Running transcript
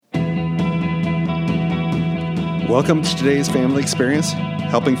Welcome to today's family experience,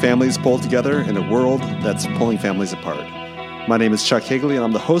 helping families pull together in a world that's pulling families apart. My name is Chuck Higley, and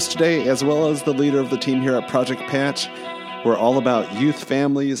I'm the host today, as well as the leader of the team here at Project Patch. We're all about youth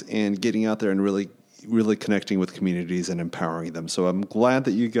families and getting out there and really connecting with communities and empowering them. So I'm glad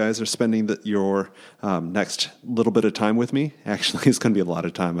that you guys are spending your next little bit of time with me. Actually, it's going to be a lot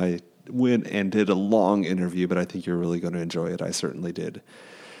of time. I went and did a long interview, but I think you're really going to enjoy it. I certainly did.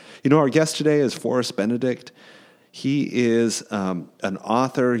 You know, our guest today is Benedict. He is an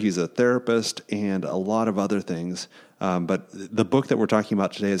author, he's a therapist, and a lot of other things. But the book that we're talking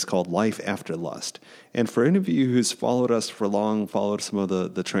about today is called Life After Lust. And for any of you who's followed us for long, followed some of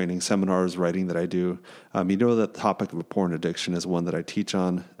the training, seminars, writing that I do, you know that the topic of porn addiction is one that I teach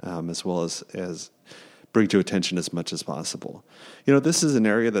on, as well as bring to attention as much as possible. You know, this is an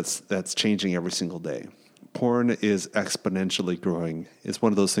area that's changing every single day. Porn is exponentially growing. It's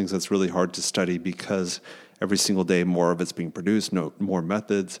one of those things that's really hard to study because every single day more of it's being produced, more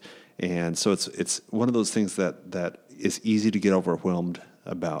methods. And so it's one of those things that is easy to get overwhelmed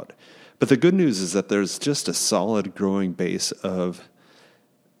about. But the good news is that there's just a solid growing base of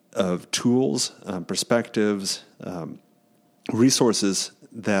tools, perspectives, resources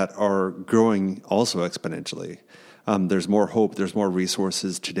that are growing also exponentially. There's more hope, there's more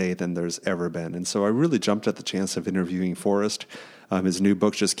resources today than there's ever been. And so I really jumped at the chance of interviewing Forrest. His new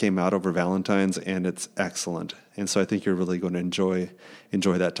book just came out over Valentine's, and it's excellent. And so I think you're really going to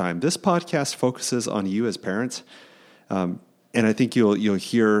enjoy that time. This podcast focuses on you as parents, and I think you'll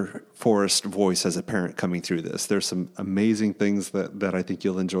hear Forrest's voice as a parent coming through this. There's some amazing things that I think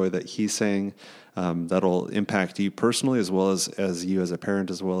you'll enjoy that he's saying that'll impact you personally, as well as you as a parent,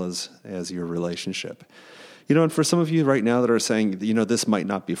 as well as your relationship. You know, and for some of you right now that are saying, you know, this might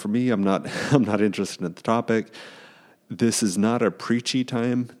not be for me, I'm not interested in the topic. This is not a preachy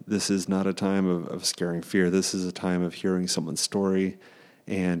time. This is not a time of scaring fear. This is a time of hearing someone's story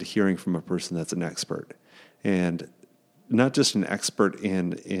and hearing from a person that's an expert. And not just an expert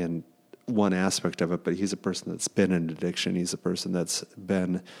in one aspect of it, but he's a person that's been in addiction. He's a person that's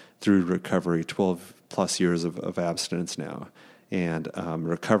been through recovery, 12 plus years of abstinence now. And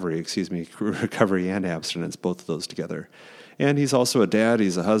recovery and abstinence, both of those together. And he's also a dad,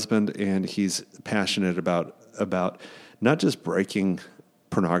 he's a husband, and he's passionate about not just breaking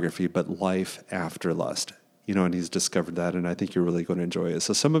pornography, but life after lust. You know, and he's discovered that, and I think you're really going to enjoy it.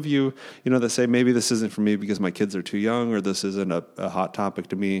 So some of you, you know, that say, maybe this isn't for me because my kids are too young, or this isn't a hot topic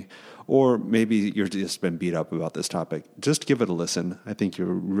to me, or maybe you've just been beat up about this topic. Just give it a listen. I think you'll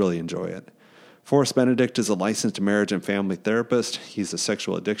really enjoy it. Benedict is a licensed marriage and family therapist. He's a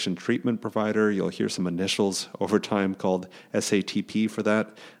sexual addiction treatment provider. You'll hear some initials over time called SATP for that.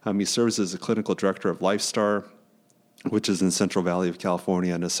 He serves as a clinical director of LifeStar, which is in Central Valley of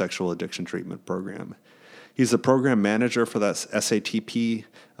California, and a sexual addiction treatment program. He's a program manager for that SATP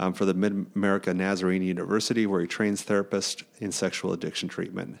for the Mid-America Nazarene University, where he trains therapists in sexual addiction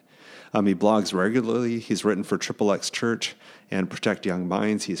treatment. He blogs regularly. He's written for XXX Church and Protect Young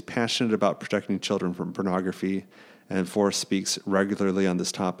Minds. He's passionate about protecting children from pornography. And Forrest speaks regularly on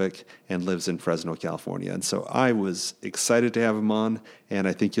this topic and lives in Fresno, California. And so I was excited to have him on, and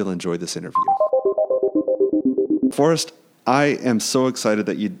I think you'll enjoy this interview. Forrest, I am so excited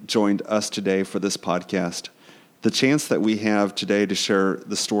that you joined us today for this podcast. The chance that we have today to share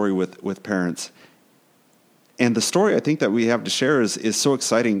the story with parents. And the story I think that we have to share is so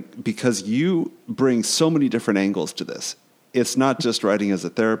exciting because you bring so many different angles to this. It's not just writing as a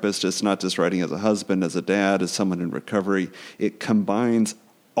therapist. It's not just writing as a husband, as a dad, as someone in recovery. It combines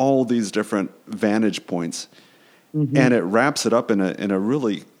all these different vantage points, and it wraps it up in a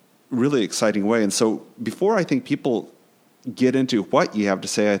really, really exciting way. And so before I think people get into what you have to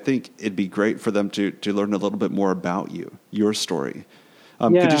say, I think it'd be great for them to learn a little bit more about you, your story.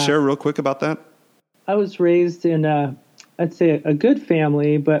 Could you share real quick about that? I was raised in I'd say a good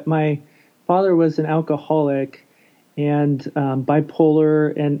family, but my father was an alcoholic and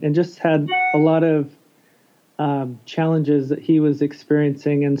bipolar and just had a lot of challenges that he was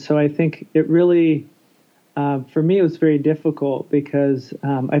experiencing. And so I think it really, for me, it was very difficult because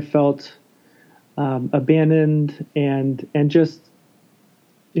I felt abandoned and just,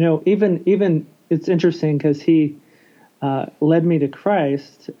 you know, even it's interesting because he led me to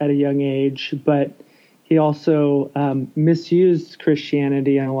Christ at a young age, but he also misused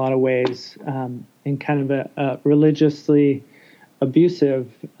Christianity in a lot of ways, and kind of a religiously abusive.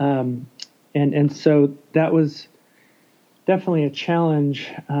 And so that was definitely a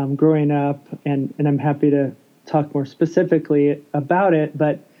challenge growing up, and I'm happy to talk more specifically about it.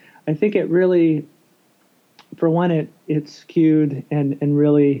 But I think it really, for one, it skewed and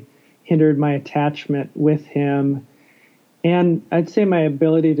really hindered my attachment with him, and I'd say my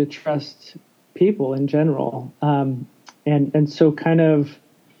ability to trust people in general. And so kind of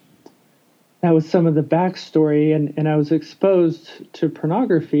that was some of the backstory, and I was exposed to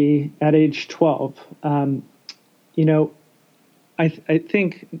pornography at age 12. I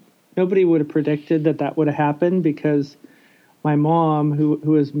think nobody would have predicted that would have happened, because my mom, who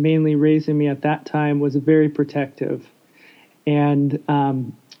was mainly raising me at that time, was very protective. And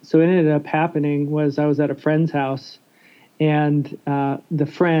so what ended up happening was I was at a friend's house, and the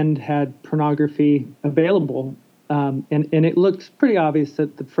friend had pornography available. And it looked pretty obvious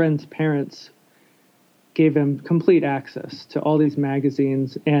that the friend's parents gave him complete access to all these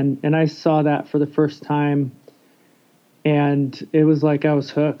magazines. And I saw that for the first time, and it was like I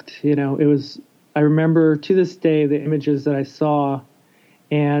was hooked. I remember to this day the images that I saw.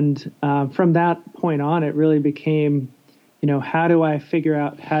 And from that point on, it really became, how do I figure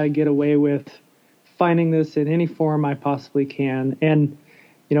out how to get away with finding this in any form I possibly can? And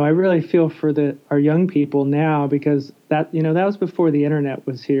I really feel for our young people now, because that was before the internet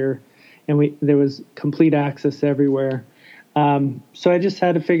was here, and there was complete access everywhere. So I just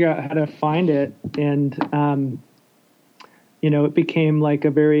had to figure out how to find it, and it became like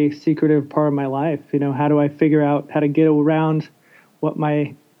a very secretive part of my life. How do I figure out how to get around what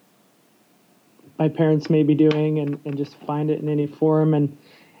my parents may be doing, and just find it in any form,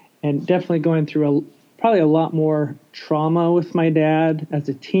 and definitely going through probably a lot more trauma with my dad as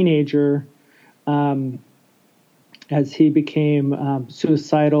a teenager, as he became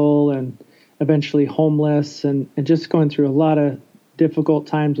suicidal and eventually homeless, and just going through a lot of difficult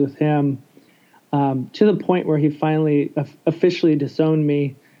times with him, to the point where he finally officially disowned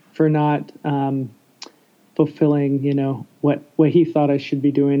me for not fulfilling, what he thought I should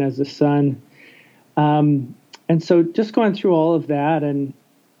be doing as a son. And so just going through all of that, and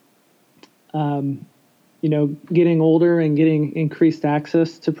getting older and getting increased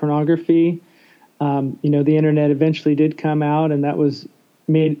access to pornography. The internet eventually did come out, and that was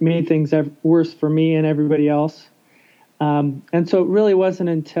made things worse for me and everybody else. And so it really wasn't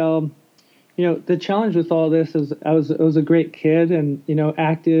until, the challenge with all this is I was a great kid, and,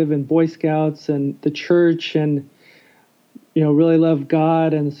 active in Boy Scouts and the church, and, really loved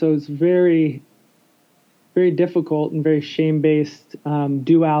God. And so it's very, very difficult and very shame-based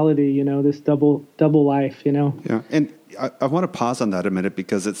duality, this double life, Yeah, and I want to pause on that a minute,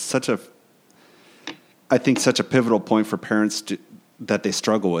 because it's such a pivotal point for parents that they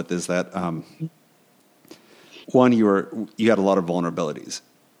struggle with, is that one, you had a lot of vulnerabilities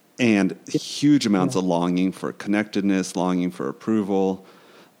and huge amounts of longing for connectedness, longing for approval,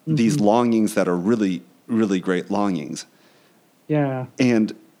 these longings that are really, really great longings. Yeah.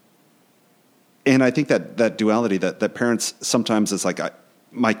 And I think that duality that parents sometimes, it's like,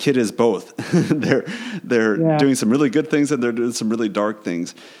 my kid is both. they're doing some really good things, and they're doing some really dark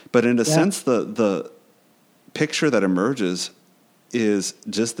things. But in a sense, the picture that emerges is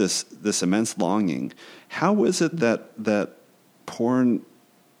just this immense longing. How is it that porn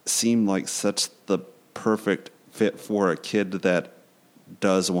seemed like such the perfect fit for a kid that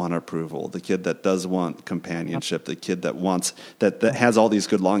does want approval, the kid that does want companionship, the kid that wants that has all these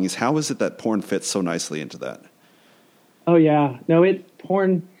good longings? How is it that porn fits so nicely into that? Oh yeah, no,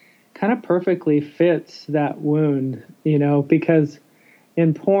 porn kind of perfectly fits that wound, because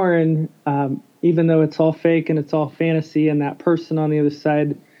in porn, even though it's all fake and it's all fantasy, and that person on the other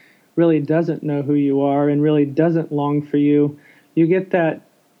side really doesn't know who you are and really doesn't long for you, you get that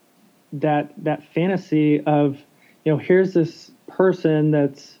fantasy of, here's this person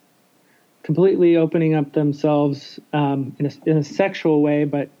that's completely opening up themselves in a sexual way,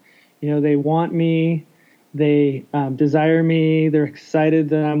 but they want me, they desire me, they're excited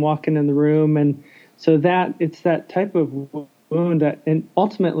that I'm walking in the room, and so it's that type of wound that, and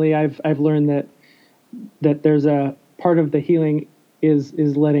ultimately I've learned that there's a part of the healing is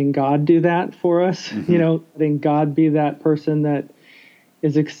letting God do that for us, letting God be that person that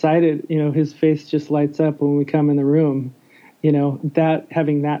is excited, his face just lights up when we come in the room. That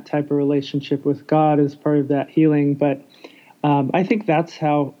having that type of relationship with God is part of that healing. But I think that's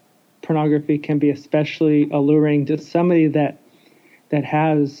how pornography can be especially alluring to somebody that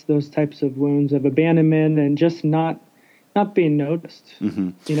has those types of wounds of abandonment and just not being noticed.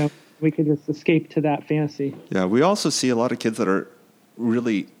 We could just escape to that fantasy. Yeah, we also see a lot of kids that are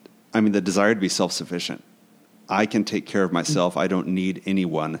really, the desire to be self-sufficient. I can take care of myself. I don't need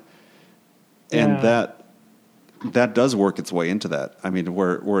anyone. And that does work its way into that.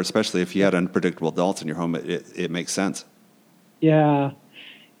 Where especially if you had unpredictable adults in your home, it makes sense. Yeah.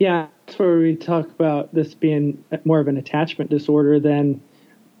 Yeah. That's where we talk about this being more of an attachment disorder than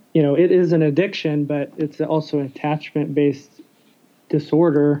it is an addiction, but it's also an attachment-based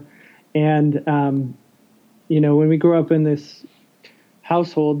disorder. And, when we grow up in this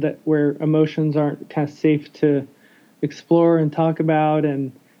household where emotions aren't kind of safe to explore and talk about,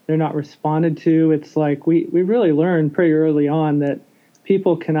 and they're not responded to, it's like we really learned pretty early on that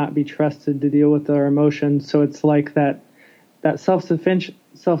people cannot be trusted to deal with their emotions. So it's like that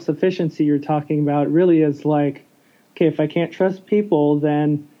self-sufficiency you're talking about really is like, okay, if I can't trust people,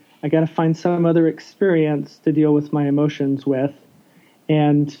 then I got to find some other experience to deal with my emotions with.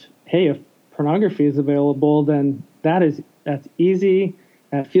 And hey, if pornography is available, then that's easy.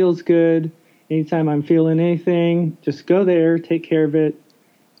 That feels good. Anytime I'm feeling anything, just go there, take care of it.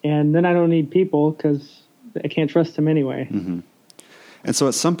 And then I don't need people because I can't trust them anyway. Mm-hmm. And so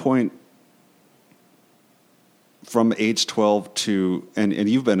at some point from age 12 to, and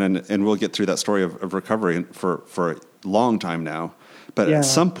you've been in, and we'll get through that story of recovery for a long time now, but at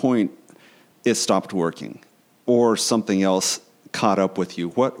some point it stopped working or something else caught up with you.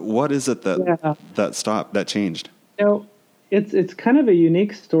 What is it that stopped, that changed? It's kind of a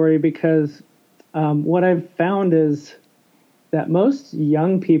unique story because what I've found is that most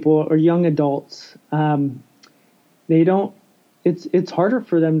young people or young adults, it's harder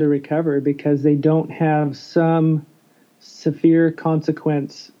for them to recover because they don't have some severe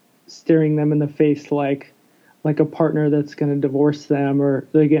consequence staring them in the face, like a partner that's going to divorce them, or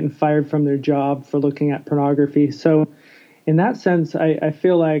they're getting fired from their job for looking at pornography. So in that sense, I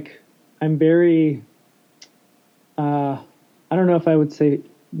feel like I'm very, I don't know if I would say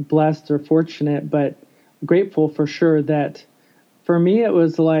blessed or fortunate, but grateful for sure that for me, it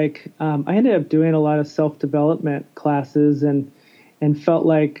was like I ended up doing a lot of self-development classes and felt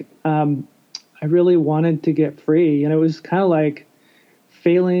like I really wanted to get free. And it was kind of like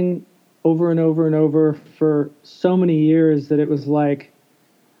failing over and over and over for so many years that it was like,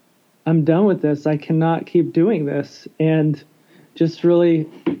 I'm done with this. I cannot keep doing this. And just really,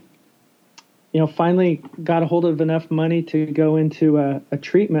 finally got a hold of enough money to go into a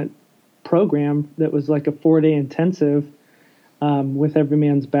treatment program that was like a 4-day intensive with Every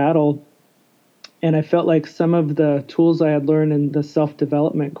Man's Battle. And I felt like some of the tools I had learned in the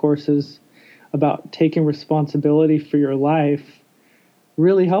self-development courses about taking responsibility for your life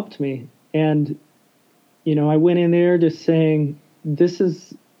really helped me. And, I went in there just saying, this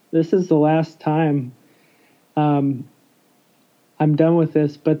is the last time. I'm done with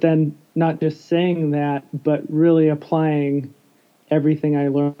this. But then not just saying that, but really applying everything I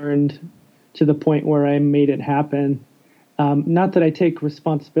learned to the point where I made it happen. Not that I take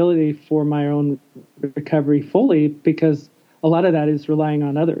responsibility for my own recovery fully, because a lot of that is relying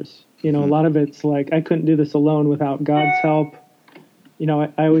on others. A lot of it's like, I couldn't do this alone without God's help.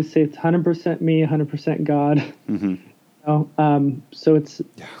 I always say it's 100% me, 100% God. Mm-hmm. So it's,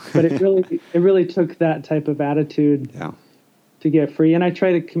 but it really took that type of attitude to get free. And I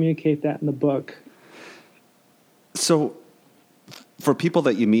try to communicate that in the book. So for people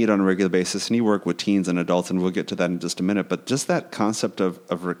that you meet on a regular basis, and you work with teens and adults, and we'll get to that in just a minute, but just that concept of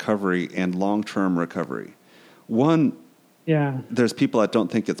recovery and long-term recovery. One, there's people that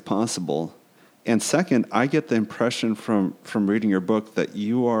don't think it's possible. And second, I get the impression from reading your book that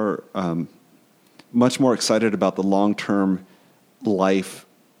you are much more excited about the long-term life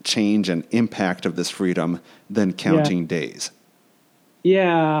change and impact of this freedom than counting days.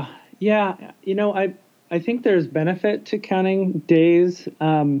 Yeah. I think there's benefit to counting days.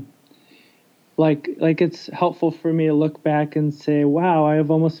 Like it's helpful for me to look back and say, wow, I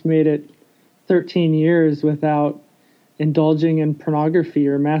have almost made it 13 years without indulging in pornography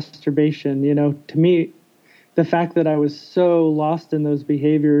or masturbation. To me, the fact that I was so lost in those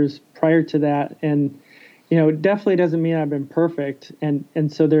behaviors prior to that, and, it definitely doesn't mean I've been perfect.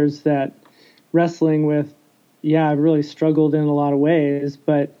 And so there's that wrestling with, I've really struggled in a lot of ways,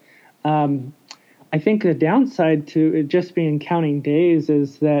 but, I think the downside to it just being counting days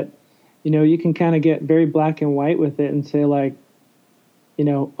is that, you can kind of get very black and white with it and say like,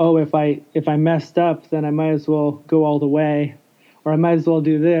 if I messed up, then I might as well go all the way, or I might as well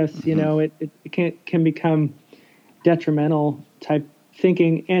do this. Mm-hmm. It can become detrimental type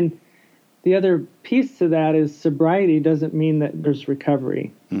thinking. And the other piece to that is sobriety doesn't mean that there's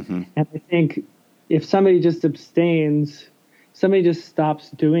recovery. Mm-hmm. And I think if somebody just abstains, somebody just stops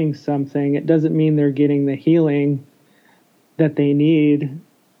doing something, it doesn't mean they're getting the healing that they need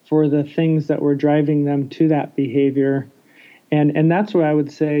for the things that were driving them to that behavior. And that's where I would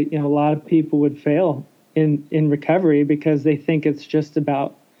say, a lot of people would fail in recovery because they think it's just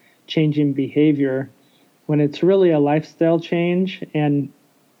about changing behavior when it's really a lifestyle change. And,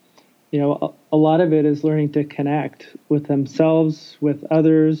 a lot of it is learning to connect with themselves, with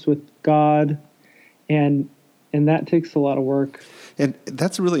others, with God, and that takes a lot of work. And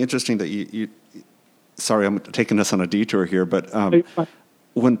that's really interesting that you sorry, I'm taking us on a detour here, but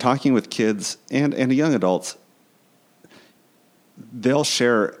when talking with kids and young adults, they'll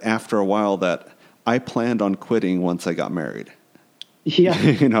share after a while that I planned on quitting once I got married. Yeah.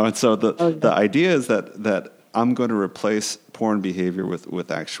 And so the idea is that I'm going to replace porn behavior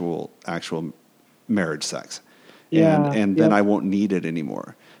with actual marriage sex. Yeah. And then I won't need it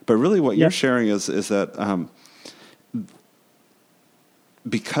anymore. But really what you're sharing is that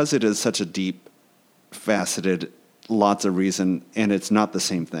because it is such a deep, faceted, lots of reason, and it's not the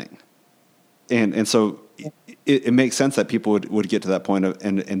same thing. And so it makes sense that people would get to that point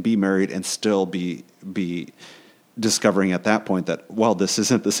and be married and still be discovering at that point that, well, this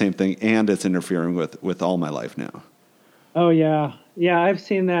isn't the same thing and it's interfering with all my life now. Oh yeah. Yeah. I've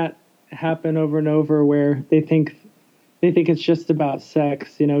seen that happen over and over where they think it's just about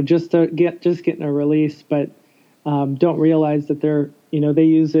sex, just getting a release, but don't realize that they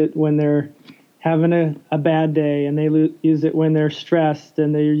use it when they're having a bad day, and they use it when they're stressed,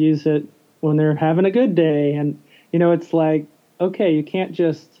 and they use it when they're having a good day. And, it's like, okay, you can't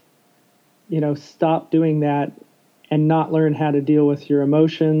just, stop doing that and not learn how to deal with your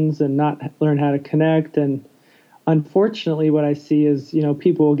emotions and not learn how to connect. And unfortunately, what I see is,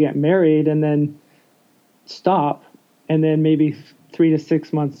 people will get married and then stop. And then maybe 3 to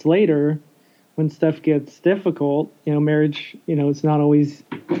 6 months later, when stuff gets difficult, marriage, it's not always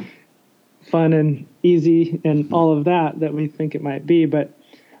fun and easy and all of that we think it might be. But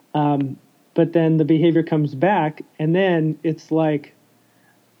then the behavior comes back, and then it's like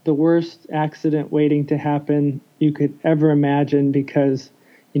the worst accident waiting to happen you could ever imagine, because,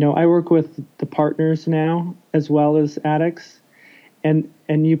 I work with the partners now as well as addicts. And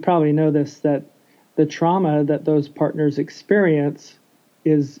you probably know this, that the trauma that those partners experience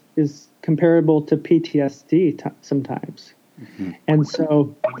is comparable to PTSD sometimes. Mm-hmm. And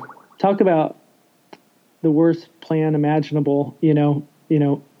so talk about the worst plan imaginable,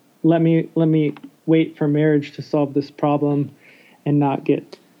 let me wait for marriage to solve this problem and not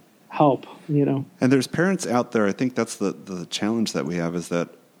get help, And there's parents out there, I think that's the challenge that we have, is that,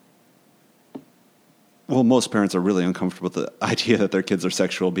 well, most parents are really uncomfortable with the idea that their kids are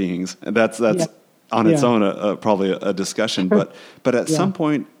sexual beings. And that's on its own probably a discussion. But at some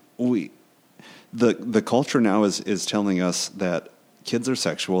point, the culture now is telling us that kids are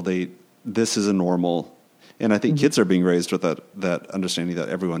sexual. This is a normal. And I think kids are being raised with that understanding that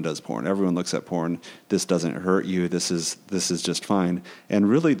everyone does porn. Everyone looks at porn. This doesn't hurt you. This is just fine. And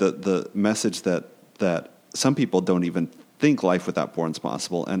really the message that some people don't even think life without porn is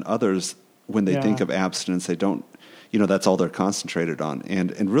possible, and others, when they think of abstinence, they don't, that's all they're concentrated on.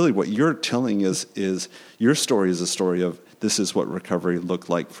 And really what you're telling is your story is a story of, this is what recovery looked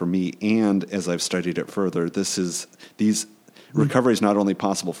like for me. And as I've studied it further, recovery is not only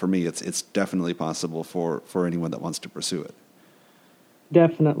possible for me, it's definitely possible for anyone that wants to pursue it.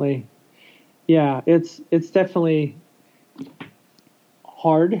 Definitely. Yeah, it's definitely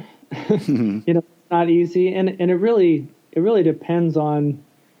hard. It's not easy, and it really depends on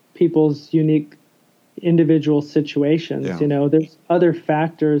people's unique individual situations. Yeah. There's other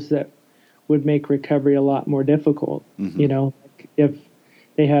factors that would make recovery a lot more difficult. Like if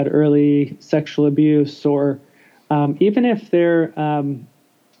they had early sexual abuse, or even if they're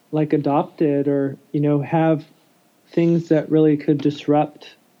like adopted, or have things that really could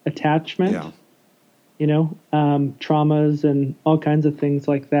disrupt attachment, traumas and all kinds of things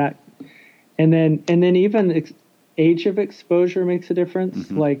like that. And then even age of exposure makes a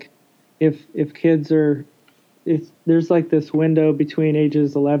difference. Like if kids are, there's like this window between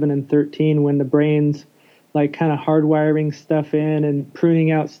ages 11 and 13 when the brain's like kind of hardwiring stuff in and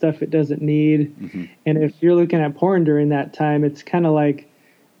pruning out stuff it doesn't need. And if you're looking at porn during that time, it's kind of like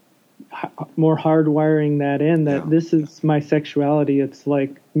more hardwiring that in, that this is my sexuality. It's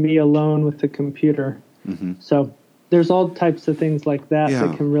like me alone with the computer. So there's all types of things like that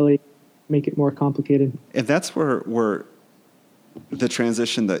that can really make it more complicated. And that's where the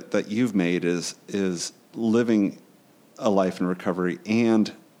transition that you've made is living a life in recovery,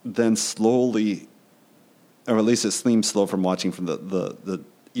 and then slowly, or at least it seems slow from watching from the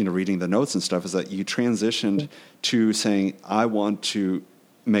reading the notes and stuff, is that you transitioned to saying, I want to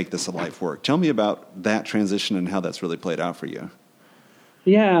make this a life work. Tell me about that transition and how that's really played out for you.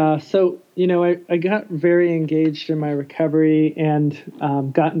 Yeah. So, I got very engaged in my recovery and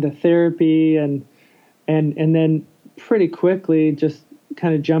got into therapy and then pretty quickly just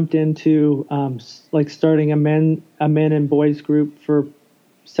kind of jumped into like starting a men and boys group for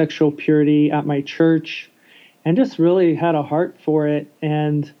sexual purity at my church, and just really had a heart for it.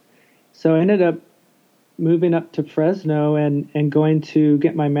 And so I ended up moving up to Fresno and going to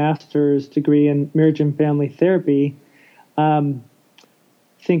get my master's degree in marriage and family therapy,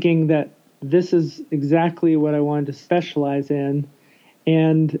 thinking that this is exactly what I wanted to specialize in.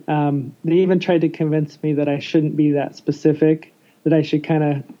 And they even tried to convince me that I shouldn't be that specific, that I should kind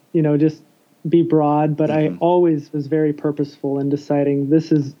of, just be broad. But I always was very purposeful in deciding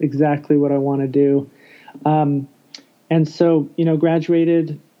this is exactly what I want to do. And so,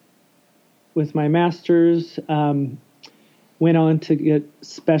 graduated with my master's, went on to get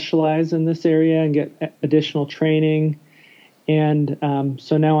specialized in this area and get additional training. And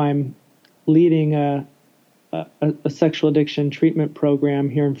so now I'm leading a sexual addiction treatment program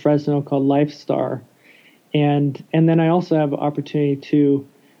here in Fresno called LifeStar. And then I also have an opportunity to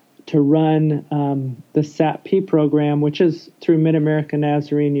run the SAT-P program, which is through Mid-American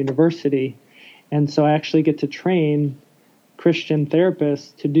Nazarene University. And so I actually get to train Christian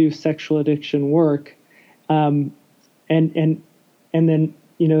therapists to do sexual addiction work. And then,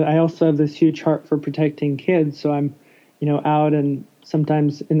 I also have this huge heart for protecting kids. So I'm, out and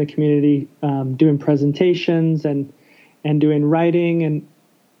sometimes in the community doing presentations and doing writing and,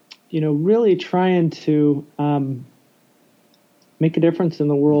 really trying to make a difference in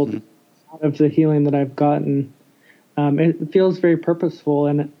the world out of the healing that I've gotten. It feels very purposeful,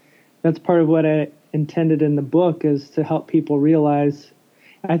 and that's part of what I intended in the book, is to help people realize.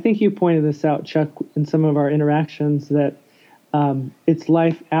 I think you pointed this out, Chuck, in some of our interactions, that it's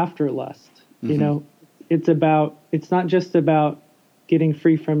life after lust. It's not just about getting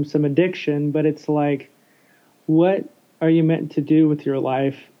free from some addiction, but it's like, what are you meant to do with your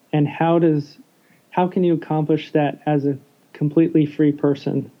life, and how can you accomplish that as a completely free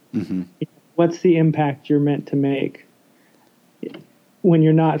person? What's the impact you're meant to make when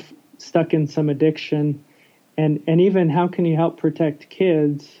you're not stuck in some addiction? And even how can you help protect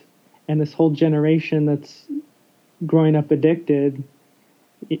kids and this whole generation that's growing up addicted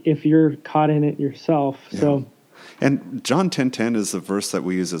if you're caught in it yourself? Yeah. So, and John 10:10 is the verse that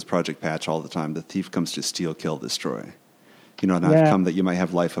we use as Project Patch all the time. The thief comes to steal, kill, destroy. Not come that you might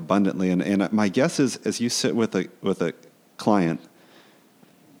have life abundantly. And my guess is, as you sit with a client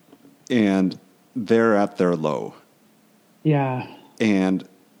and they're at their low. Yeah. And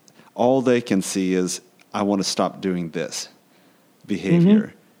all they can see is, I want to stop doing this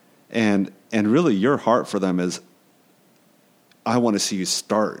behavior. And really your heart for them is, I want to see you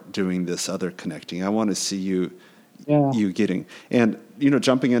start doing this other connecting. I want to see you getting, and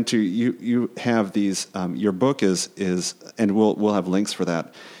jumping into you have these. Your book is, and we'll have links for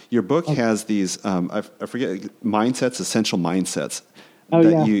that. Your book has these. I forget, mindsets, essential mindsets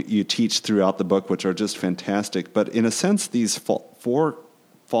that you teach throughout the book, which are just fantastic. But in a sense, these four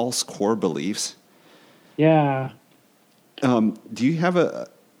false core beliefs. Yeah. Do you have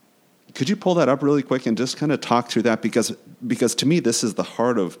could you pull that up really quick and just kind of talk through that? Because to me, this is the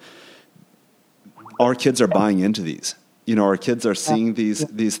heart of, our kids are buying into these. Our kids are seeing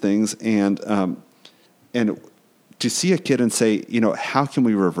these things, and to see a kid and say, how can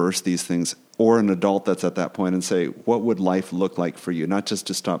we reverse these things? Or an adult that's at that point and say, what would life look like for you? Not just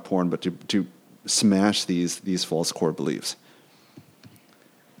to stop porn, but to smash these false core beliefs.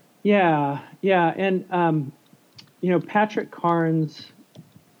 Yeah. And Patrick Carnes,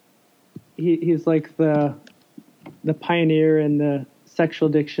 he's like the pioneer in the sexual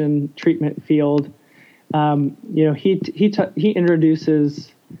addiction treatment field. He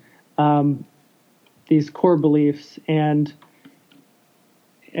introduces these core beliefs, and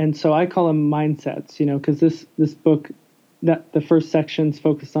so I call them mindsets. Because this book, that the first section's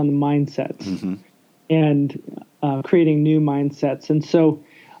focused on the mindsets and creating new mindsets, and so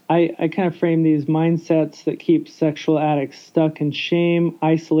I kind of frame these mindsets that keep sexual addicts stuck in shame,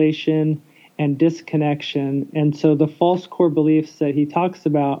 isolation, and disconnection. And so the false core beliefs that he talks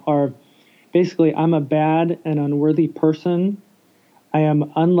about are basically, I'm a bad and unworthy person. I am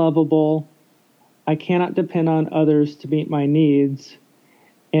unlovable. I cannot depend on others to meet my needs.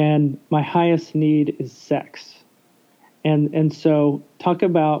 And my highest need is sex. And so talk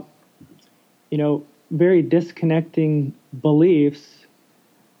about, very disconnecting beliefs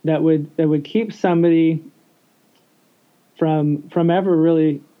that would keep somebody from ever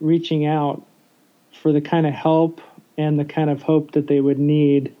really reaching out for the kind of help and the kind of hope that they would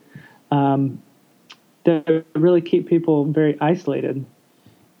need, that really keep people very isolated,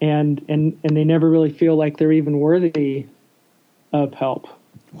 and they never really feel like they're even worthy of help.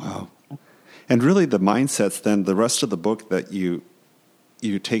 Wow. And really the mindsets, then the rest of the book that you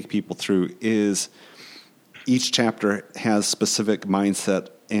take people through is each chapter has specific mindset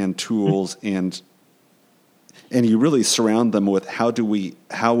and tools, and you really surround them with how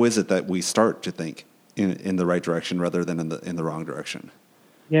is it that we start to think in the right direction rather than in the wrong direction.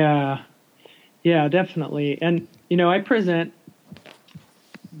 Yeah, definitely. And I present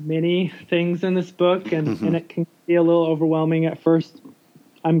many things in this book, and it can be a little overwhelming at first,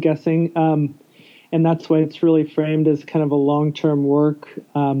 I'm guessing. And that's why it's really framed as kind of a long-term work.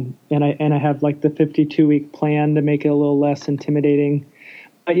 And I have like the 52-week plan to make it a little less intimidating.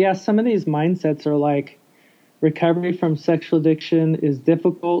 But yeah, some of these mindsets are like, recovery from sexual addiction is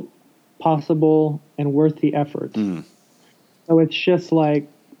difficult, possible, and worth the effort. So it's just like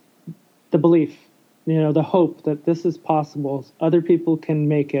the belief, the hope that this is possible. Other people can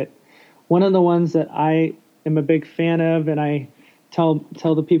make it. One of the ones that I am a big fan of, and I tell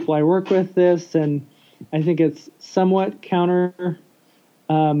the people I work with this, and I think it's somewhat counter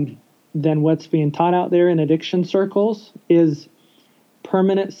than what's being taught out there in addiction circles, is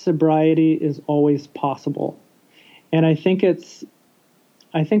permanent sobriety is always possible. And I think it's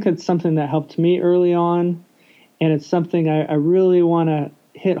something that helped me early on, and it's something I really want to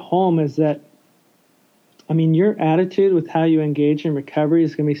hit home, is that, your attitude with how you engage in recovery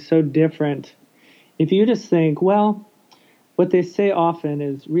is going to be so different if you just think, well, what they say often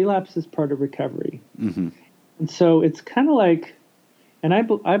is relapse is part of recovery. And so it's kind of like, and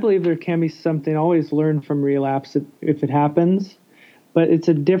I believe there can be something always learned from relapse if it happens, but it's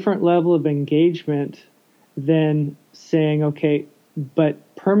a different level of engagement than saying, okay,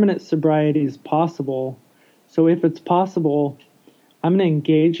 but permanent sobriety is possible. So if it's possible, I'm going to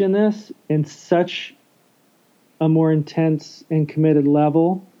engage in this in such a more intense and committed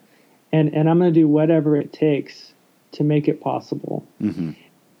level, and I'm going to do whatever it takes to make it possible.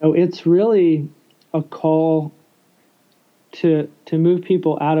 So it's really a call to move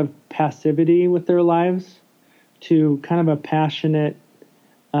people out of passivity with their lives to kind of a passionate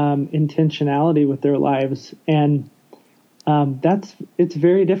intentionality with their lives. And it's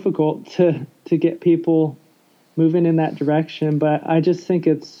very difficult to get people moving in that direction, but I just think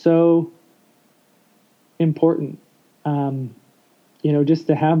it's so important, just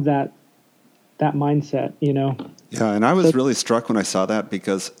to have that mindset, Yeah, and I was really struck when I saw that,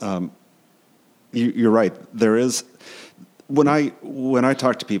 because you're right. There is, when I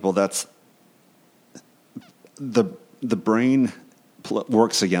talk to people, that's the brain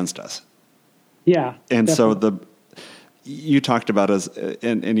works against us. Yeah, and definitely. So you talked about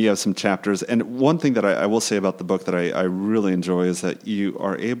and you have some chapters. And one thing that I will say about the book that I really enjoy is that you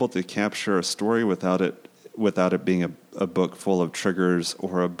are able to capture a story without it being a book full of triggers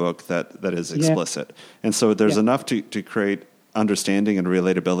or a book that is explicit. Yeah. And so there's enough to create understanding and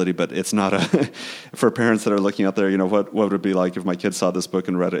relatability, but it's not for parents that are looking out there, what would it be like if my kids saw this book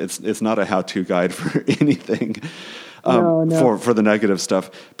and read it? It's not a how-to guide for anything, no. for the negative stuff.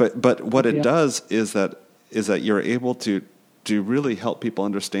 But what it does is that you're able to really help people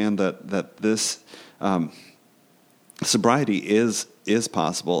understand that this sobriety is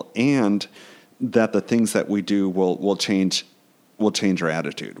possible, and that the things that we do will change our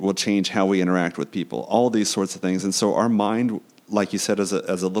attitude, will change how we interact with people, all these sorts of things. And so our mind, like you said, as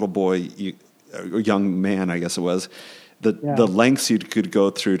a little boy, a young man, I guess it was, the lengths you could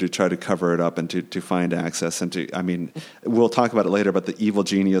go through to try to cover it up and to find access, and we'll talk about it later, but the evil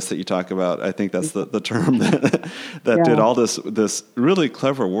genius that you talk about, I think that's the term that did all this really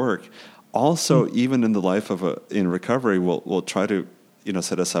clever work. Also, even in the life in recovery, we'll try to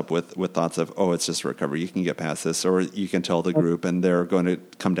set us up with thoughts of, oh, it's just recovery, you can get past this, or you can tell the group and they're going to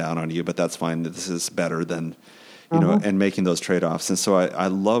come down on you, but that's fine. This is better than, and making those trade-offs. And so I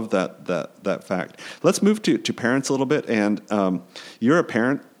love that fact. Let's move to parents a little bit. And you're a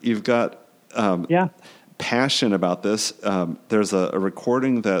parent. You've got passion about this. There's a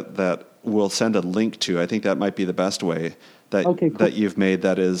recording that we'll send a link to. I think that might be the best way that you've made.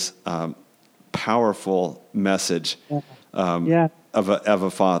 That is powerful message. Of a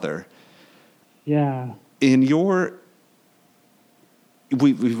father. Yeah.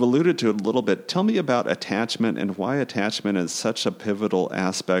 We've alluded to it a little bit. Tell me about attachment and why attachment is such a pivotal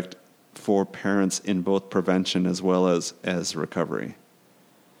aspect for parents in both prevention as well as recovery.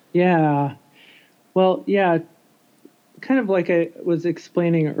 Yeah. Well, kind of like I was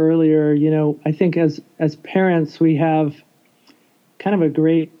explaining earlier, I think as parents, we have kind of a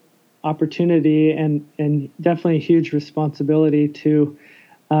great opportunity and definitely a huge responsibility to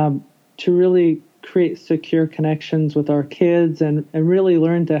really create secure connections with our kids and really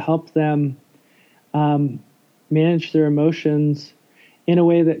learn to help them manage their emotions in a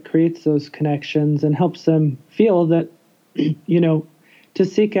way that creates those connections and helps them feel that, to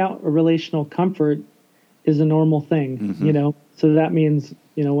seek out a relational comfort is a normal thing, So that means,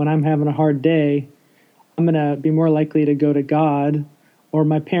 when I'm having a hard day, I'm going to be more likely to go to God or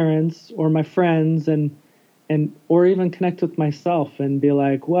my parents or my friends or even connect with myself and be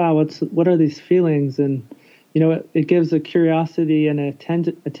like, wow, what are these feelings? And, it gives a curiosity and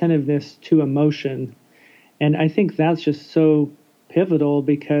attentiveness to emotion. And I think that's just so pivotal,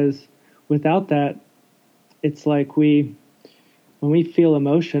 because without that, it's like when we feel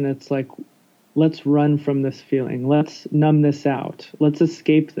emotion, it's like, let's run from this feeling. Let's numb this out. Let's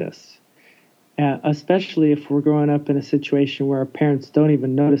escape this. Especially if we're growing up in a situation where our parents don't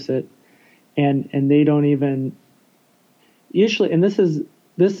even notice it, and they don't even usually. And this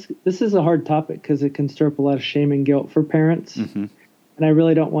is a hard topic because it can stir up a lot of shame and guilt for parents. And I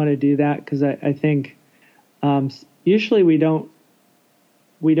really don't want to do that, because I think usually we don't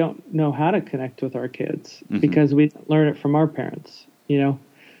know how to connect with our kids because we learn it from our parents,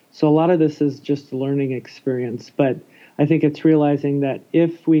 So a lot of this is just a learning experience. But I think it's realizing that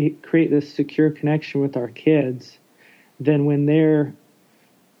if we create this secure connection with our kids, then when they're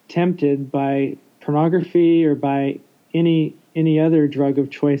tempted by pornography or by any other drug of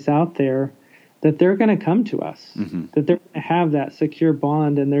choice out there, that they're going to come to us, that they're going to have that secure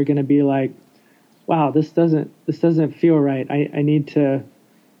bond, and they're going to be like, wow, this doesn't feel right. I need to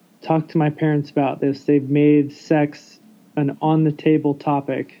talk to my parents about this. They've made sex an on the table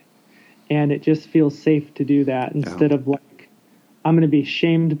topic, and it just feels safe to do that instead of like, I'm going to be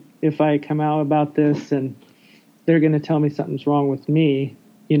shamed if I come out about this, and they're going to tell me something's wrong with me.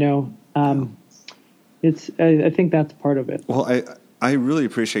 I think that's part of it. Well, I really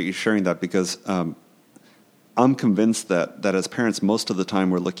appreciate you sharing that, because I'm convinced that as parents, most of the time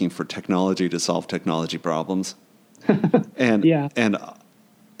we're looking for technology to solve technology problems. And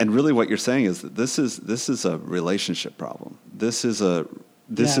really what you're saying is that this is a relationship problem. This is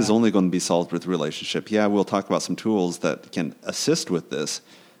only going to be solved with relationship. Yeah, we'll talk about some tools that can assist with this,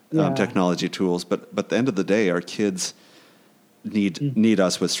 technology tools, but at the end of the day, our kids need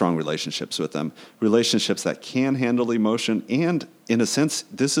us with strong relationships with them, relationships that can handle emotion. And in a sense,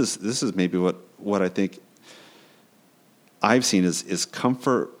 this is maybe what I think I've seen is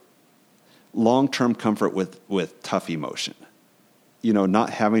comfort, long-term comfort with tough emotion,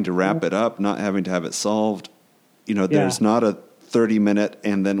 not having to wrap it up, not having to have it solved. There's not a 30-minute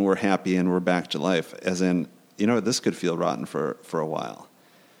and then we're happy and we're back to life, as in, this could feel rotten for a while.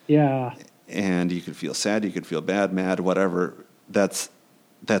 Yeah. And you could feel sad, you could feel bad, mad, whatever. That's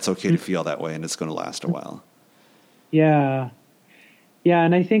okay to feel that way, and it's going to last a while. Yeah. Yeah,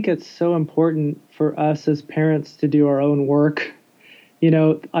 and I think it's so important for us as parents to do our own work.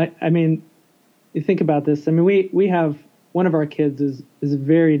 I mean, you think about this. I mean, we have one of our kids is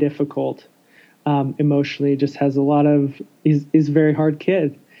very difficult emotionally. Just has a lot of he's a very hard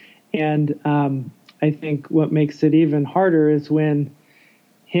kid, and I think what makes it even harder is when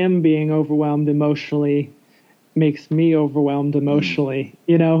him being overwhelmed emotionally makes me overwhelmed emotionally,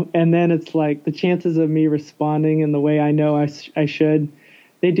 and then it's like the chances of me responding in the way I know I should,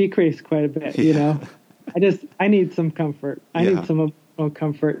 they decrease quite a bit, I need some comfort. I need some emotional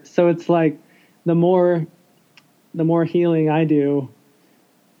comfort. So it's like the more healing I do,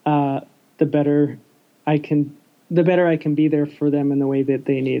 the better I can be there for them in the way that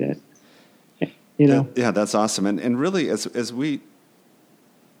they need it. Yeah, that's awesome. And really, as we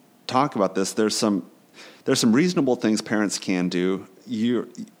talk about this, there's some reasonable things parents can do.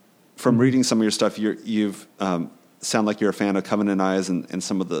 From reading some of your stuff, you've sound like you're a fan of Covenant Eyes and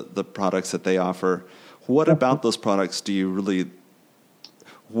some of the products that they offer. What about those products do you really?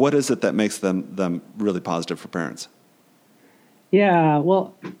 What is it that makes them really positive for parents? Yeah,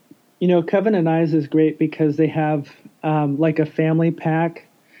 well, Covenant Eyes is great because they have like a family pack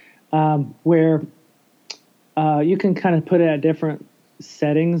where you can kind of put it at different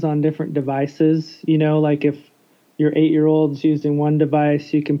settings on different devices. Like if your 8-year-old's using one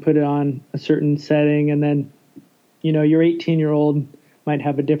device, you can put it on a certain setting, and then your 18-year-old might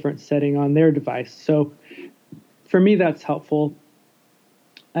have a different setting on their device. So for me, that's helpful.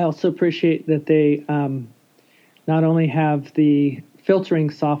 I also appreciate that they not only have the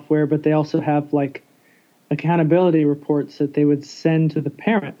filtering software, but they also have like accountability reports that they would send to the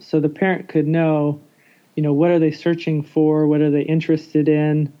parent, so the parent could know what are they searching for? What are they interested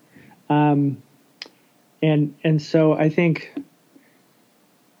in? And so I think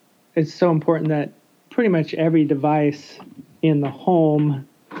it's so important that pretty much every device in the home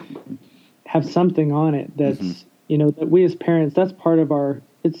have something on it that's, that we as parents, that's part of our,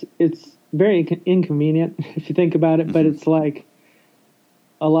 it's very inconvenient if you think about it, but it's like,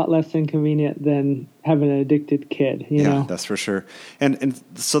 a lot less inconvenient than having an addicted kid, you know? That's for sure. And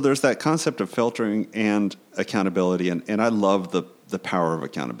so there's that concept of filtering and accountability. And I love the power of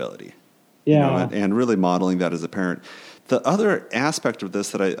accountability, and really modeling that as a parent. The other aspect of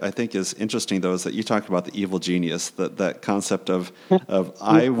this that I think is interesting, though, is that you talked about the evil genius, that concept of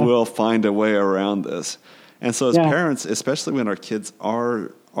I will find a way around this. And so as parents, especially when our kids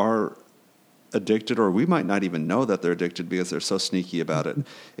are addicted, or we might not even know that they're addicted because they're so sneaky about it,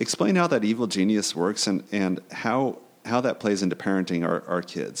 explain how that evil genius works and how that plays into parenting our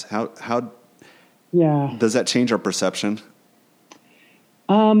kids. How does that change our perception?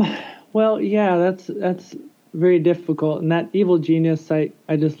 Well, that's very difficult. And that evil genius, I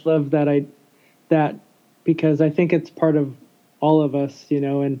just love that because I think it's part of all of us,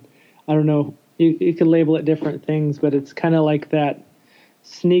 and I don't know, you could label it different things, but it's kind of like that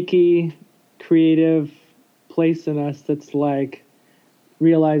sneaky, creative place in us that's like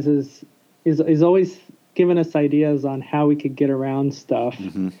realizes is always giving us ideas on how we could get around stuff,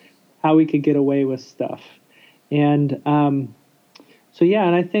 how we could get away with stuff. And and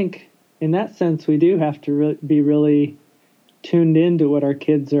I think in that sense, we do have to be really tuned into what our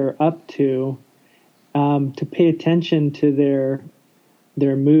kids are up to pay attention to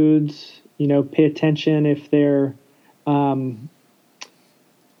their moods, pay attention if they're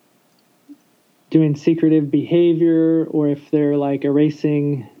doing secretive behavior, or if they're like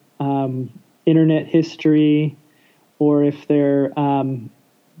erasing internet history, or if they're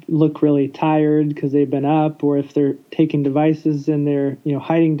look really tired because they've been up, or if they're taking devices and they're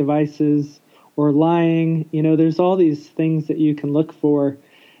hiding devices or lying. There's all these things that you can look for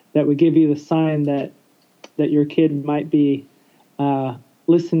that would give you the sign that your kid might be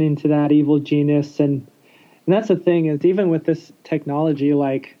listening to that evil genius. And that's the thing, is even with this technology,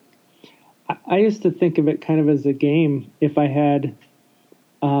 like I used to think of it kind of as a game. If I had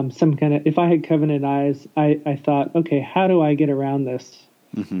if I had covenant eyes, I thought, okay, how do I get around this?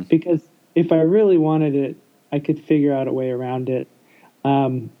 Because if I really wanted it, I could figure out a way around it.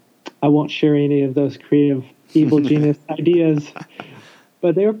 I won't share any of those creative evil genius ideas,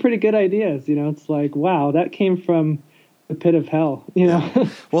 but they were pretty good ideas. It's like, wow, that came from the pit of hell,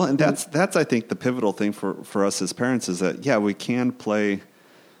 Well, and that's I think the pivotal thing for us as parents is that, we can play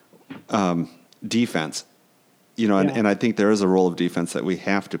defense, and I think there is a role of defense that we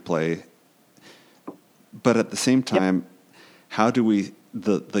have to play. But at the same time, how do we,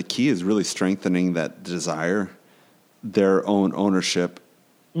 the key is really strengthening that desire, their own ownership,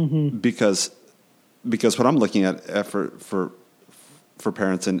 because what I'm looking at for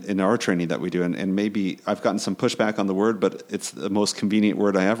parents in our training that we do, and maybe I've gotten some pushback on the word, but it's the most convenient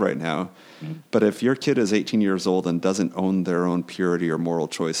word I have right now. But if your kid is 18 years old and doesn't own their own purity or moral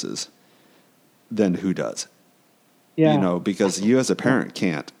choices, then who does? Because you as a parent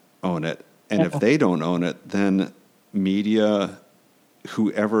can't own it. And if they don't own it, then media,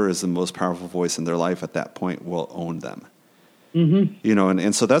 whoever is the most powerful voice in their life at that point, will own them.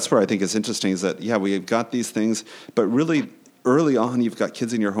 And so that's where I think it's interesting, is that, we've got these things, but really early on, you've got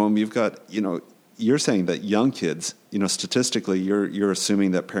kids in your home, you've got, you're saying that young kids, statistically, you're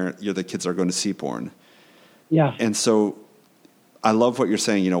assuming that the kids are going to see porn. Yeah. And so I love what you're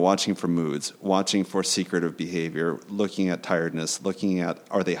saying, watching for moods, watching for secretive behavior, looking at tiredness, looking at,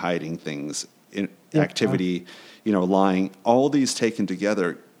 are they hiding things, activity, lying. All these taken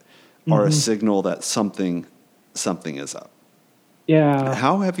together are a signal that something is up. Yeah.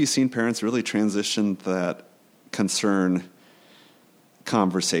 How have you seen parents really transition that concern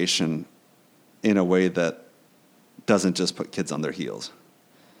conversation in a way that doesn't just put kids on their heels?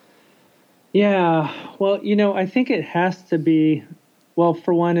 Yeah. Well, I think it has to be,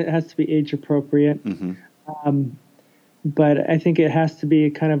 for one, it has to be age appropriate. But I think it has to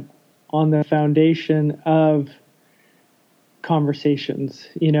be kind of on the foundation of conversations.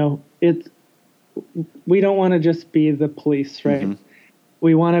 We don't want to just be the police, right?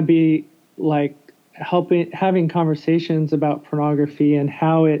 We want to be like having conversations about pornography and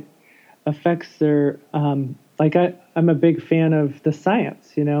how it affects their, I'm a big fan of the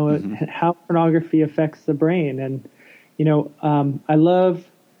science, how pornography affects the brain. And,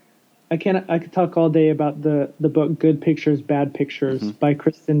 I could talk all day about the book, Good Pictures, Bad Pictures by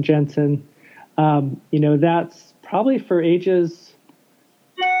Kristen Jensen. That's probably for ages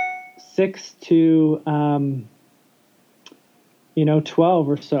 6 to, 12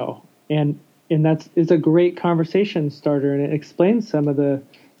 or so. And it's a great conversation starter, and it explains some of the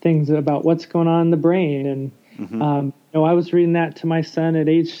things about what's going on in the brain. And, I was reading that to my son at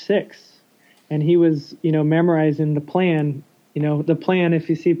age 6, and he was, memorizing the plan if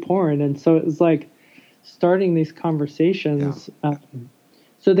you see porn. And so it was like starting these conversations.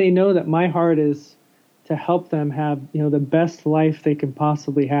 so they know that my heart is to help them have, the best life they can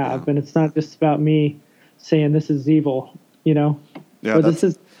possibly have. And it's not just about me saying this is evil, or this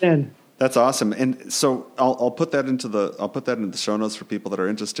is sin. That's awesome. And so I'll put that into the show notes for people that are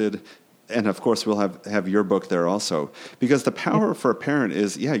interested. And of course we'll have your book there also, because the power for a parent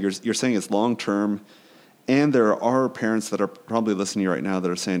is, you're saying it's long-term. And there are parents that are probably listening to you right now that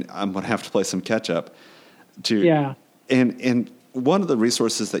are saying, I'm going to have to play some catch up And one of the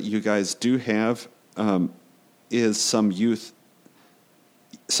resources that you guys do have is some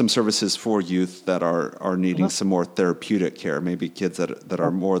services for youth that are needing some more therapeutic care, maybe kids that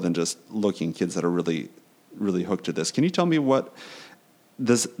are more than just looking, kids that are really, really hooked to this. Can you tell me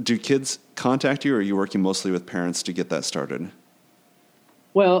do kids contact you, or are you working mostly with parents to get that started?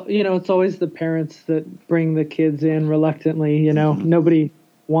 Well, it's always the parents that bring the kids in reluctantly, Nobody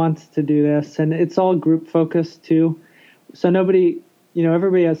wants to do this, and it's all group focused too. So nobody,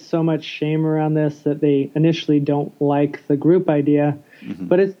 everybody has so much shame around this that they initially don't like the group idea,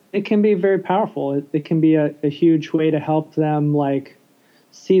 but it can be very powerful. It can be a huge way to help them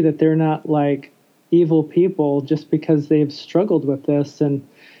see that they're not evil people just because they've struggled with this. And,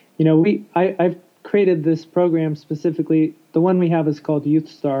 I've created this program specifically. The one we have is called Youth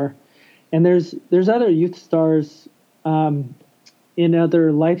Star, and there's other Youth Stars in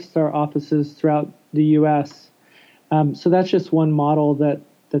other Life Star offices throughout the U.S. So that's just one model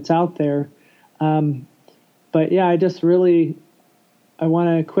that's out there. But yeah, I want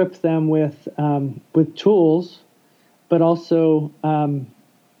to equip them with tools, but also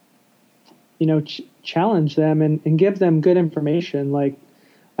challenge them and give them good information.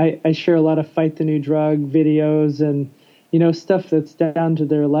 I share a lot of Fight the New Drug videos and stuff that's down to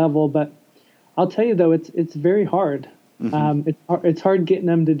their level. But I'll tell you though, it's very hard. It's hard getting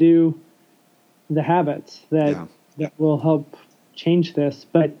them to do the habits that will help change this.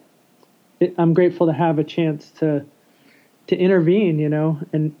 But I'm grateful to have a chance to intervene,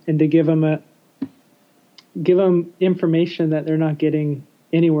 and to give them information that they're not getting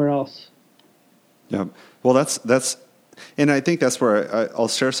anywhere else. Yeah. Well, that's, and I think that's where I'll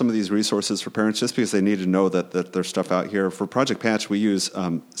share some of these resources for parents, just because they need to know that there's stuff out here. For Project Patch, we use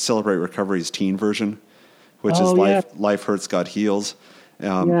Celebrate Recovery's teen version, which is Life Hurts, God Heals.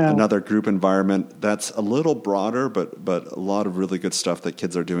 Another group environment that's a little broader, but a lot of really good stuff that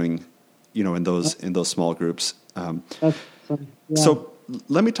kids are doing, in those small groups. So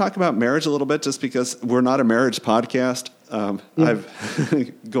let me talk about marriage a little bit, just because we're not a marriage podcast. I've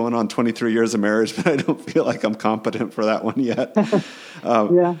going on 23 years of marriage, but I don't feel like I'm competent for that one yet.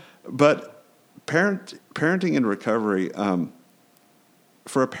 But parenting in recovery,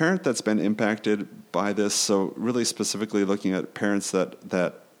 for a parent that's been impacted by this, so really specifically looking at parents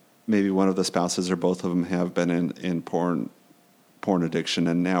that maybe one of the spouses or both of them have been in porn addiction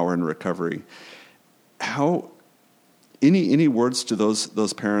and now are in recovery, how any words to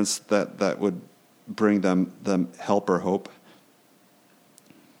those parents that would bring them help or hope?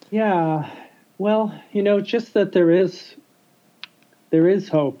 Yeah, well, just that there is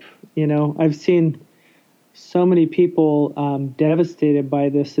hope. I've seen so many people devastated by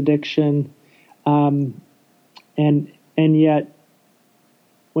this addiction, and yet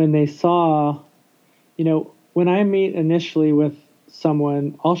when they saw, when I meet initially with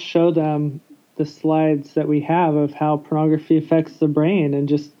someone, I'll show them the slides that we have of how pornography affects the brain, and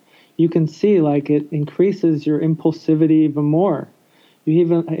just you can see it increases your impulsivity even more.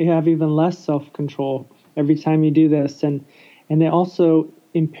 You have even less self-control every time you do this, and it also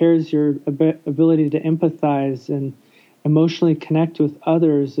impairs your ability to empathize and emotionally connect with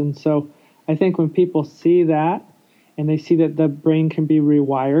others. And so I think when people see that, and they see that the brain can be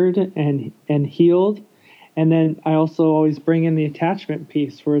rewired and healed, and then I also always bring in the attachment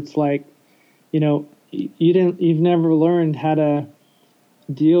piece, where it's you've never learned how to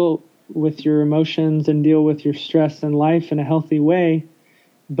deal with your emotions and deal with your stress in life in a healthy way,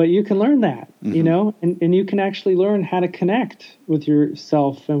 but you can learn that, and you can actually learn how to connect with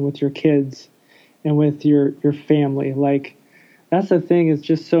yourself and with your kids and with your family. That's the thing. It's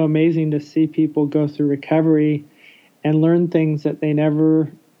just so amazing to see people go through recovery and learn things that they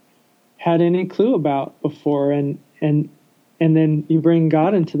never had any clue about before. And then you bring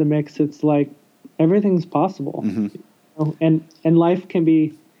God into the mix. It's everything's possible, and life can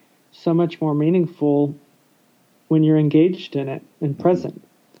be so much more meaningful when you're engaged in it and present.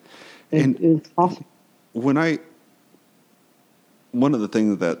 It's possible. One of the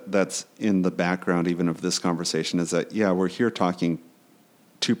things that's in the background even of this conversation is that, we're here talking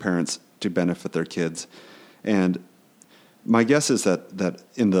to parents to benefit their kids. And my guess is that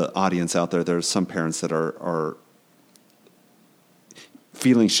in the audience out there, there's some parents that are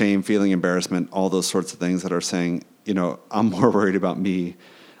feeling shame, feeling embarrassment, all those sorts of things that are saying, I'm more worried about me,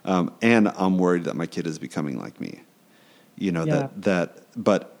 and I'm worried that my kid is becoming like me.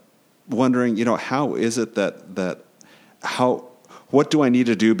 But wondering, how is it what do I need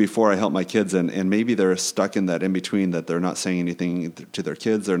to do before I help my kids? And maybe they're stuck in that in between, that they're not saying anything to their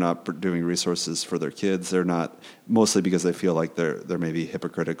kids. They're not doing resources for their kids. They're not, mostly because they feel like they're maybe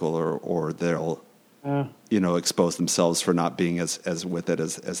hypocritical or they'll, expose themselves for not being as with it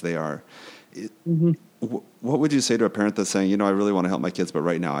as they are. Mm-hmm. What would you say to a parent that's saying, I really want to help my kids, but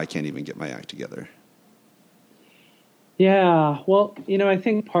right now I can't even get my act together? Yeah, well, I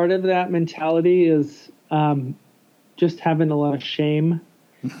think part of that mentality is just having a lot of shame.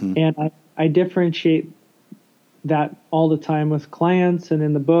 Mm-hmm. And I differentiate that all the time with clients and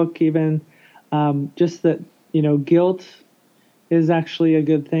in the book even, just that, guilt is actually a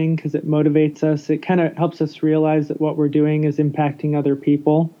good thing because it motivates us. It kind of helps us realize that what we're doing is impacting other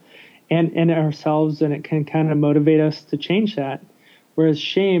people and ourselves, and it can kind of motivate us to change that. Whereas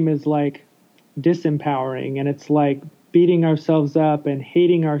shame is like disempowering, and it's like beating ourselves up and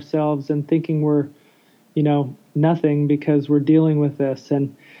hating ourselves and thinking we're, nothing because we're dealing with this.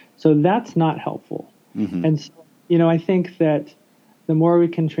 And so that's not helpful. Mm-hmm. And so, I think that the more we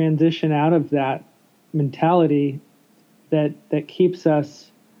can transition out of that mentality that keeps us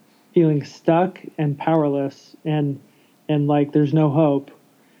feeling stuck and powerless and like there's no hope,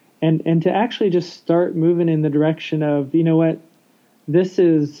 and to actually just start moving in the direction of, this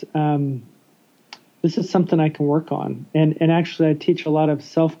is something I can work on. And actually I teach a lot of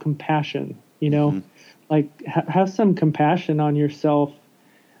self-compassion, mm-hmm. Like have some compassion on yourself.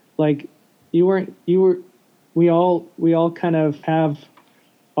 Like we all kind of have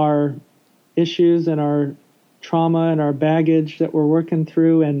our issues and our trauma and our baggage that we're working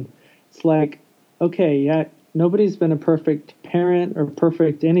through. And it's like, okay, yeah, nobody's been a perfect parent or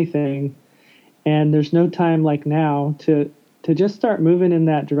perfect anything. And there's no time like now to just start moving in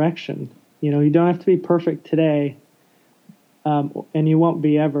that direction. You don't have to be perfect today. And you won't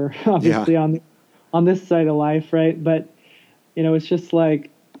be ever, obviously, on this side of life, right? But, it's just like,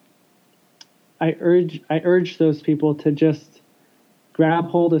 I urge those people to just grab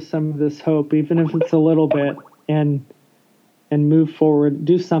hold of some of this hope, even if it's a little bit, and move forward,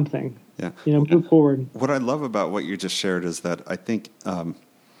 do something. Yeah. Move forward. What I love about what you just shared is that I think,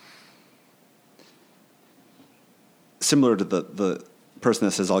 similar to the person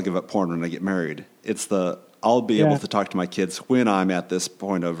that says, I'll give up porn when I get married, it's I'll be able to talk to my kids when I'm at this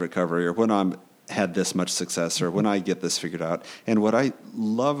point of recovery, or when I'm had this much success, or when I get this figured out. And what I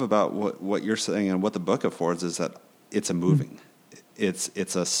love about what you're saying and what the book affords is that it's a moving.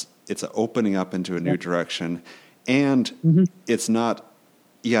 Mm-hmm. It's a opening up into a new direction. And mm-hmm. It's not,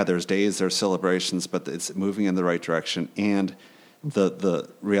 there's days, there's celebrations, but it's moving in the right direction. And the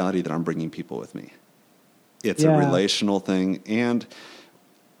reality that I'm bringing people with me. It's a relational thing. And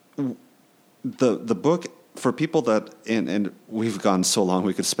the book, for people that, and we've gone so long,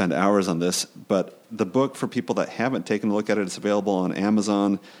 we could spend hours on this, but the book, for people that haven't taken a look at it, it's available on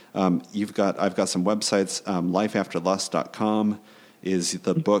Amazon. I've got some websites. Lifeafterlust.com is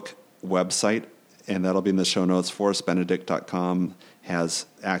the book website, and that'll be in the show notes. ForrestBenedict.com has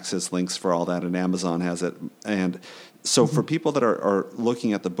access links for all that, and Amazon has it. And so for people that are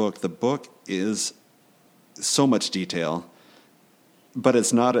looking at the book is so much detail. But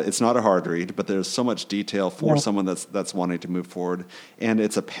it's not a hard read, but there's so much detail for someone that's wanting to move forward. And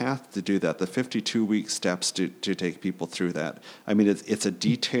it's a path to do that, the 52-week steps to take people through that. I mean, it's a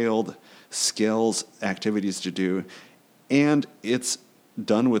detailed skills, activities to do, and it's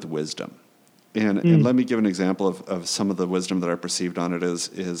done with wisdom. And let me give an example of some of the wisdom that I perceived on it is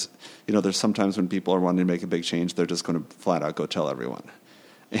there's sometimes when people are wanting to make a big change, they're just going to flat out go tell everyone.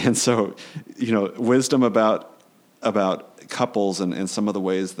 And so, wisdom about couples and some of the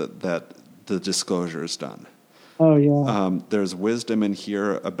ways that the disclosure is done. Oh, yeah. There's wisdom in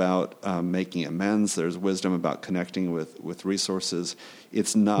here about making amends. There's wisdom about connecting with resources.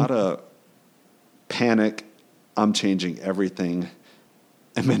 It's not a panic, I'm changing everything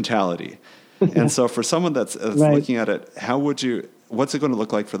mentality. And so for someone that's looking at it, what's it going to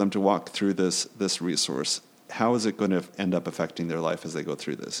look like for them to walk through this resource? How is it going to end up affecting their life as they go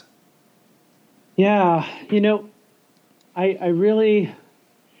through this? Yeah, I really,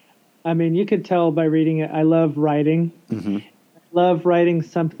 you could tell by reading it, I love writing. Mm-hmm. I love writing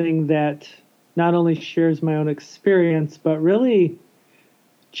something that not only shares my own experience, but really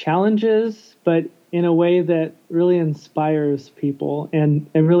challenges, but in a way that really inspires people and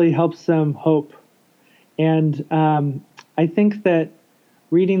really helps them hope. And I think that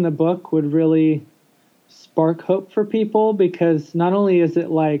reading the book would really spark hope for people, because not only is it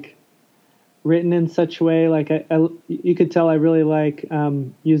like written in such a way, like you could tell I really like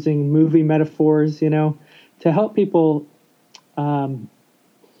using movie metaphors, to help people kind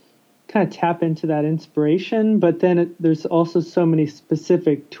of tap into that inspiration. But then there's also so many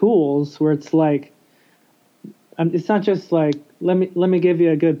specific tools where it's like, it's not just like, let me give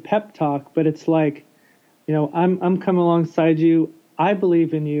you a good pep talk, but it's like, I'm coming alongside you. I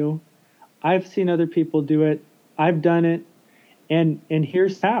believe in you. I've seen other people do it. I've done it. And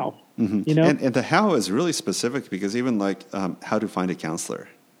here's how. Mm-hmm. And the how is really specific, because even like how to find a counselor,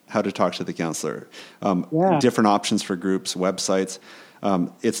 how to talk to the counselor, different options for groups, websites.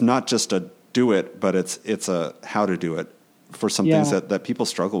 It's not just a do it, but it's a how to do it for some things that people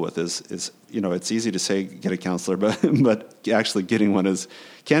struggle with is, it's easy to say get a counselor, but actually getting one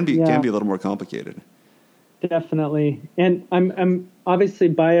can be a little more complicated. Definitely. And I'm obviously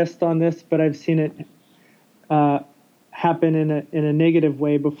biased on this, but I've seen it happen in a negative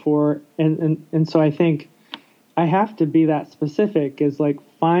way before, and so I think I have to be that specific, is like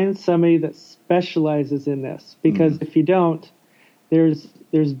find somebody that specializes in this, because if you don't, there's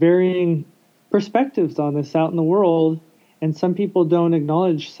varying perspectives on this out in the world, and some people don't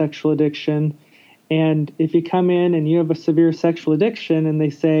acknowledge sexual addiction. And if you come in and you have a severe sexual addiction and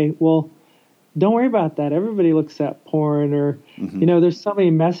they say, well, don't worry about that, everybody looks at porn, or there's so many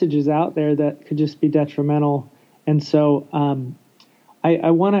messages out there that could just be detrimental. And so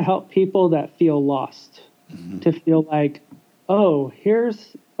I want to help people that feel lost, to feel like, oh,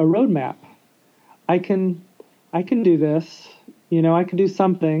 here's a roadmap. I can do this. I can do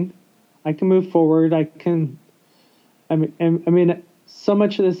something. I can move forward. I mean, so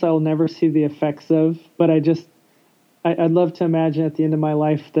much of this I'll never see the effects of, but I'd love to imagine at the end of my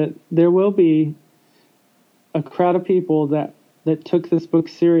life that there will be a crowd of people that took this book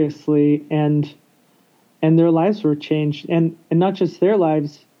seriously, and their lives were changed, and not just their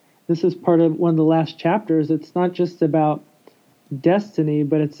lives. This is part of one of the last chapters. It's not just about destiny,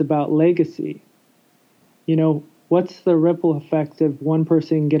 but it's about legacy. What's the ripple effect of one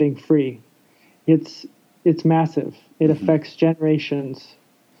person getting free? It's massive. It affects generations,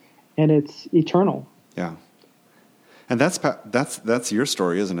 and it's eternal. Yeah. And that's your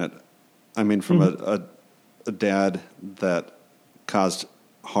story, isn't it? I mean, from a dad that caused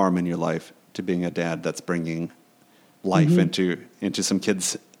harm in your life to being a dad that's bringing life into some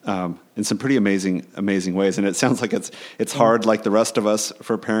kids in some pretty amazing ways. And it sounds like it's hard, like the rest of us,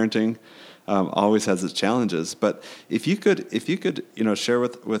 for parenting. Always has its challenges. But if you could share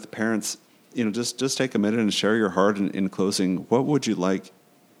with parents, just take a minute and share your heart in closing. What would you like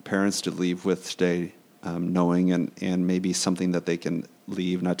parents to leave with today, knowing and maybe something that they can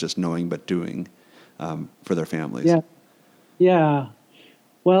leave, not just knowing, but doing for their families? Yeah.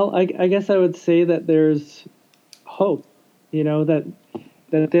 Well, I guess I would say that there's hope, that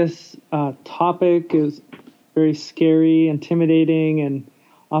this topic is very scary, intimidating, and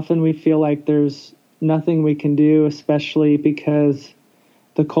often we feel like there's nothing we can do, especially because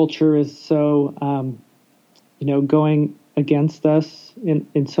the culture is so, going against us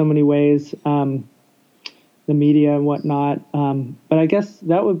in so many ways, the media and whatnot. But I guess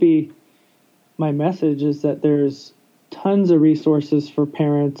that would be my message, is that there's tons of resources for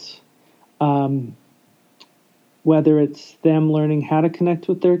parents, whether it's them learning how to connect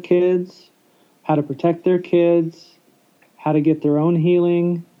with their kids, how to protect their kids, how to get their own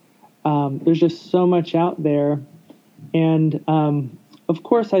healing. There's just so much out there. And of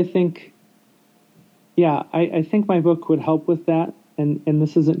course, I think my book would help with that. And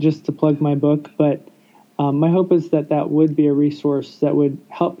this isn't just to plug my book, but my hope is that would be a resource that would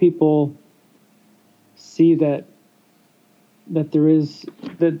help people see that there is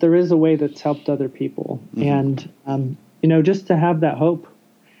a way that's helped other people, and just to have that hope,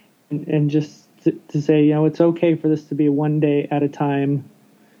 and just to say, it's okay for this to be one day at a time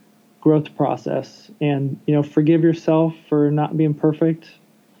growth process, and forgive yourself for not being perfect,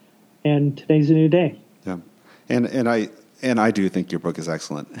 and today's a new day. Yeah, and I do think your book is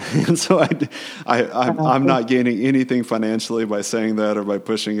excellent, and so I'm not gaining anything financially by saying that or by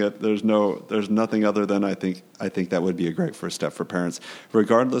pushing it. There's nothing other than I think that would be a great first step for parents,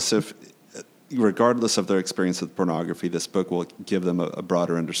 regardless of their experience with pornography. This book will give them a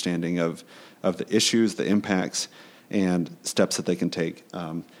broader understanding of the issues, the impacts, and steps that they can take.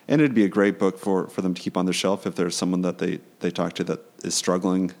 And it'd be a great book for them to keep on their shelf if there's someone that they talk to that is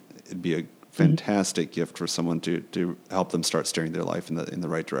struggling. It'd be a fantastic gift for someone to help them start steering their life in the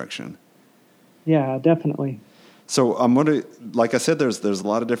right direction. Yeah, definitely. So I'm going to, like I said, there's a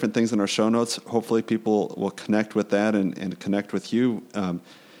lot of different things in our show notes. Hopefully people will connect with that and connect with you.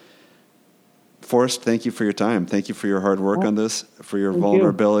 Forrest, thank you for your time. Thank you for your hard work on this, for your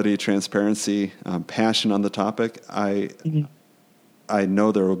vulnerability, transparency, passion on the topic. I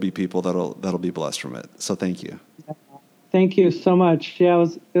know there will be people that'll be blessed from it. So thank you. Thank you so much. Yeah,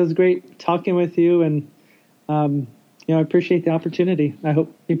 it was great talking with you, and I appreciate the opportunity. I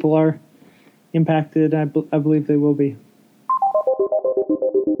hope people are impacted. I believe they will be.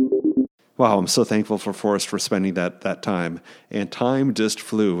 Wow, I'm so thankful for Forrest for spending that time. And time just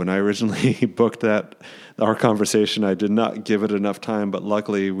flew. When I originally booked our conversation, I did not give it enough time, but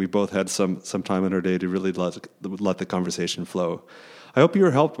luckily we both had some time in our day to really let the conversation flow. I hope you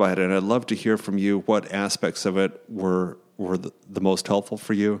were helped by it, and I'd love to hear from you what aspects of it were the most helpful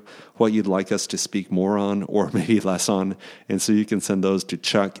for you, what you'd like us to speak more on or maybe less on. And so you can send those to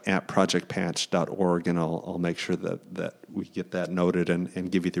chuck@projectpatch.org, and I'll make sure that we get that noted and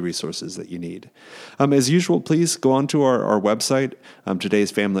give you the resources that you need. As usual, please go on to our website,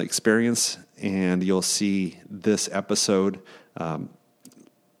 Today's Family Experience, and you'll see this episode,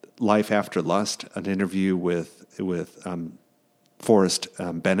 Life After Lust, an interview with Forrest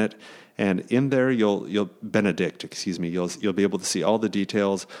Benedict. And in there, Benedict, you'll be able to see all the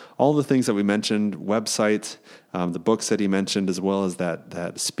details, all the things that we mentioned, websites, the books that he mentioned, as well as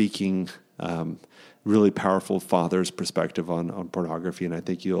that speaking, really powerful father's perspective on pornography. And I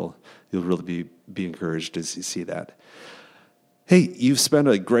think you'll really be encouraged as you see that. Hey, you've spent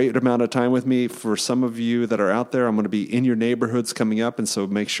a great amount of time with me. For some of you that are out there, I'm going to be in your neighborhoods coming up, and so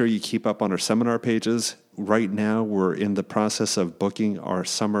make sure you keep up on our seminar pages. Right now, we're in the process of booking our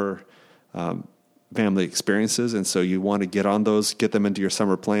summer family experiences, and so you want to get on those, get them into your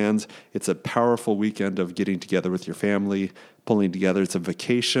summer plans. It's a powerful weekend of getting together with your family, pulling together. It's a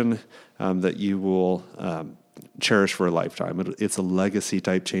vacation that you will cherish for a lifetime. It's a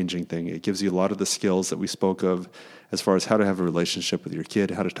legacy-type changing thing. It gives you a lot of the skills that we spoke of as far as how to have a relationship with your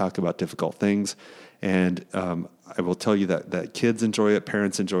kid, how to talk about difficult things. And I will tell you that kids enjoy it,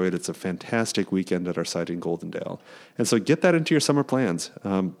 parents enjoy it. It's a fantastic weekend at our site in Goldendale. And so get that into your summer plans.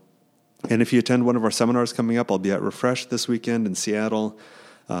 And if you attend one of our seminars coming up, I'll be at Refresh this weekend in Seattle.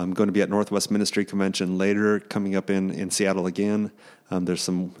 I'm going to be at Northwest Ministry Convention later, coming up in Seattle again. There's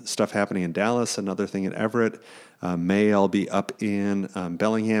some stuff happening in Dallas, another thing in Everett. May I'll be up in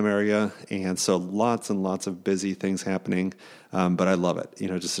Bellingham area, and so lots and lots of busy things happening. But I love it.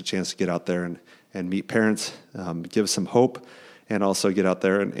 Just a chance to get out there and meet parents, give some hope, and also get out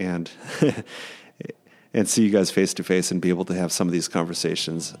there and and see you guys face to face and be able to have some of these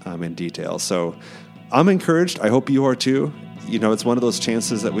conversations in detail. So I'm encouraged. I hope you are too. It's one of those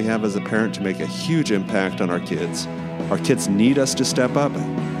chances that we have as a parent to make a huge impact on our kids. Our kids need us to step up.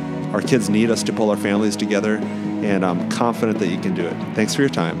 Our kids need us to pull our families together, and I'm confident that you can do it. Thanks for your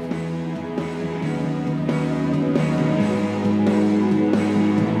time.